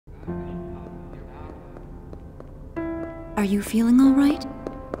Are you feeling all right?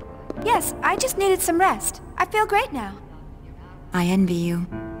 Yes, I just needed some rest. I feel great now. I envy you.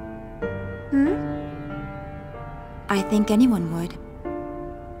 Hmm? I think anyone would.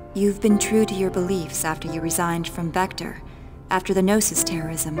 You've been true to your beliefs after you resigned from Vector, after the Gnosis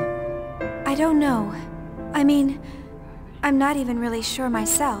terrorism. I don't know. I mean, I'm not even really sure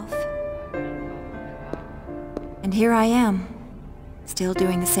myself. And here I am, still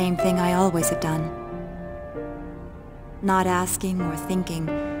doing the same thing I always have done. Not asking or thinking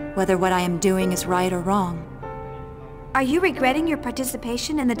whether what I am doing is right or wrong. Are you regretting your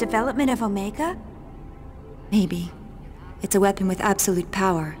participation in the development of Omega? Maybe. It's a weapon with absolute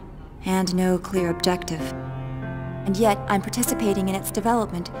power, and no clear objective. And yet, I'm participating in its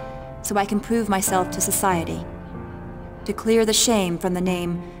development, so I can prove myself to society. To clear the shame from the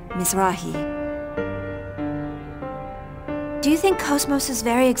name Mizrahi. Do you think KOS-MOS's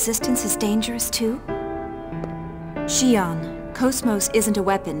very existence is dangerous too? Shion, KOS-MOS isn't a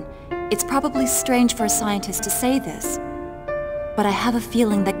weapon. It's probably strange for a scientist to say this. But I have a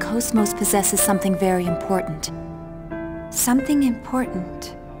feeling that KOS-MOS possesses something very important. Something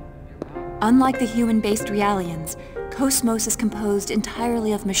important? Unlike the human-based Realians, KOS-MOS is composed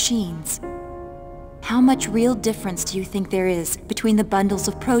entirely of machines. How much real difference do you think there is between the bundles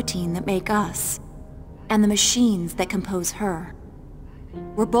of protein that make us, and the machines that compose her?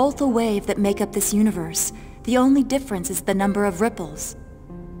 We're both a wave that make up this universe. The only difference is the number of ripples.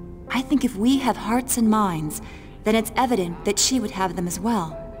 I think if we have hearts and minds, then it's evident that she would have them as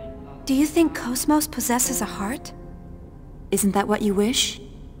well. Do you think KOS-MOS possesses a heart? Isn't that what you wish?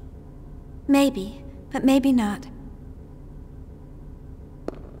 Maybe, but maybe not.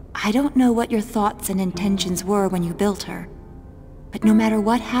 I don't know what your thoughts and intentions were when you built her. But no matter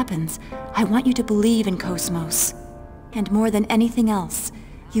what happens, I want you to believe in KOS-MOS. And more than anything else,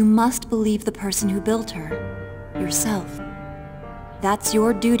 you must believe the person who built her, yourself. That's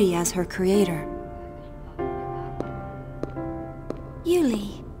your duty as her creator.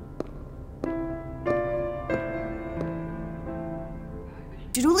 Juli.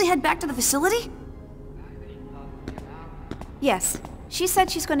 Did Juli head back to the facility? Yes. She said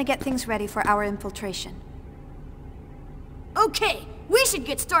she's going to get things ready for our infiltration. Okay, we should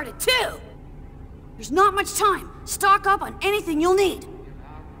get started too! There's not much time. Stock up on anything you'll need.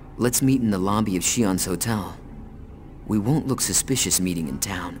 Let's meet in the lobby of Shion's hotel. We won't look suspicious meeting in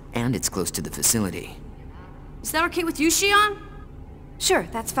town, and it's close to the facility. Is that okay with you, Shion? Sure,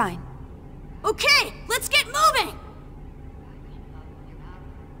 that's fine. Okay, let's get moving!